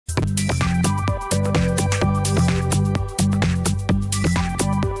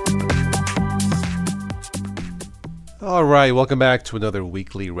All right, welcome back to another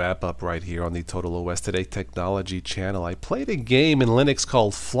weekly wrap-up right here on the Total OS Today Technology channel. I played a game in Linux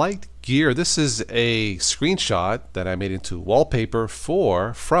called Flight Gear. This is a screenshot that I made into wallpaper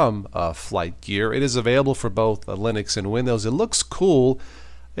from Flight Gear. It is available for both Linux and Windows. It looks cool.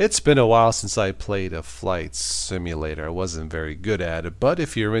 It's been a while since I played a flight simulator. I wasn't very good at it, but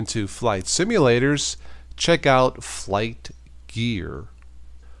if you're into flight simulators, check out Flight Gear.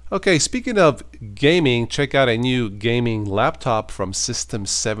 Okay, speaking of gaming, check out a new gaming laptop from System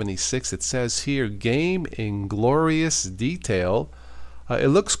 76. It says here, game in glorious detail. It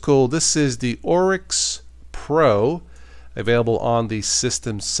looks cool. This is the Oryx Pro, available on the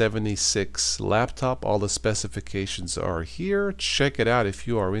System 76 laptop. All the specifications are here. Check it out if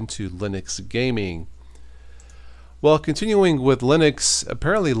you are into Linux gaming. Well, continuing with Linux,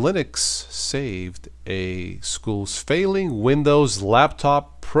 apparently Linux saved a school's failing Windows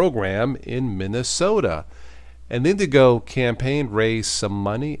laptop program in Minnesota. An Indigo campaign raised some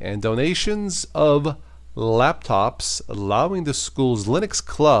money and donations of laptops, allowing the school's Linux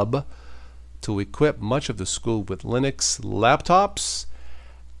club to equip much of the school with Linux laptops.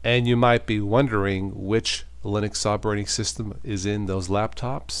 And you might be wondering which Linux operating system is in those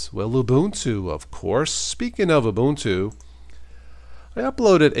laptops. Well, Ubuntu, of course. Speaking of Ubuntu, I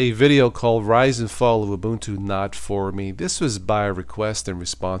uploaded a video called Rise and Fall of Ubuntu Not For Me. This was by a request in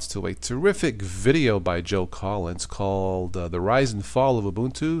response to a terrific video by Joe Collins called The Rise and Fall of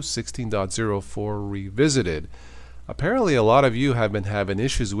Ubuntu 16.04 Revisited. Apparently a lot of you have been having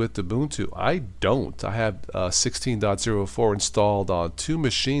issues with Ubuntu. I don't. I have 16.04 installed on 2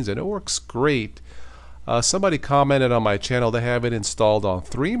 machines and it works great. Somebody commented on my channel they have it installed on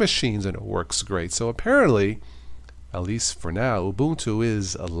 3 machines and it works great. So apparently, at least for now, Ubuntu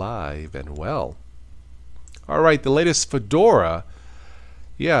is alive and well. Alright, the latest Fedora.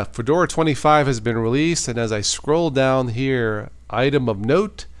 Yeah, Fedora 25 has been released, and as I scroll down here, item of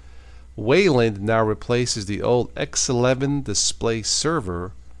note, Wayland now replaces the old X11 display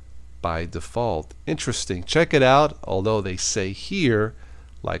server by default. Interesting. Check it out, although they say here,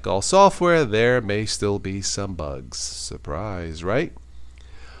 like all software, there may still be some bugs. Surprise, right?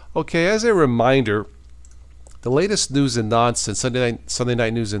 Okay, as a reminder, the latest news and nonsense, Sunday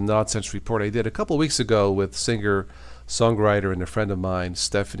night news and nonsense report I did a couple weeks ago with singer, songwriter, and a friend of mine,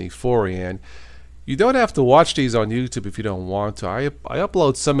 Stephanie Forian. You don't have to watch these on YouTube if you don't want to. I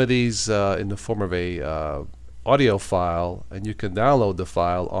upload some of these in the form of a audio file, and you can download the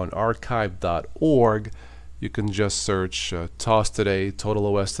file on archive.org. You can just search TOSTW Today,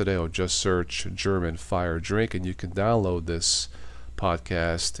 Total OS Today, or just search German Fire Drink, and you can download this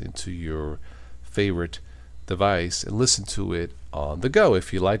podcast into your favorite device and listen to it on the go.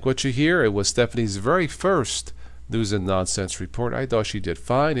 If you like what you hear, it was Stephanie's very first news and nonsense report. I thought she did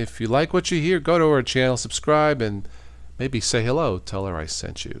fine. If you like what you hear, go to her channel, subscribe, and maybe say hello. Tell her I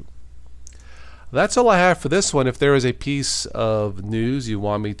sent you. That's all I have for this one. If there is a piece of news you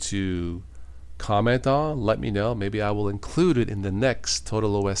want me to comment on, let me know. Maybe I will include it in the next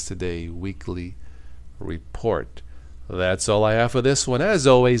Total OS Today weekly report. That's all I have for this one. As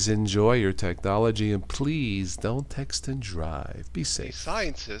always, enjoy your technology and please don't text and drive. Be safe.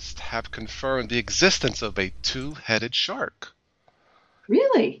 Scientists have confirmed the existence of a two-headed shark.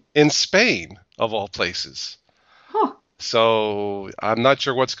 Really? In Spain, of all places. Huh. So I'm not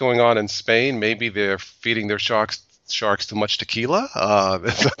sure what's going on in Spain. Maybe they're feeding their sharks too much tequila.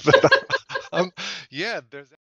 Yeah, there's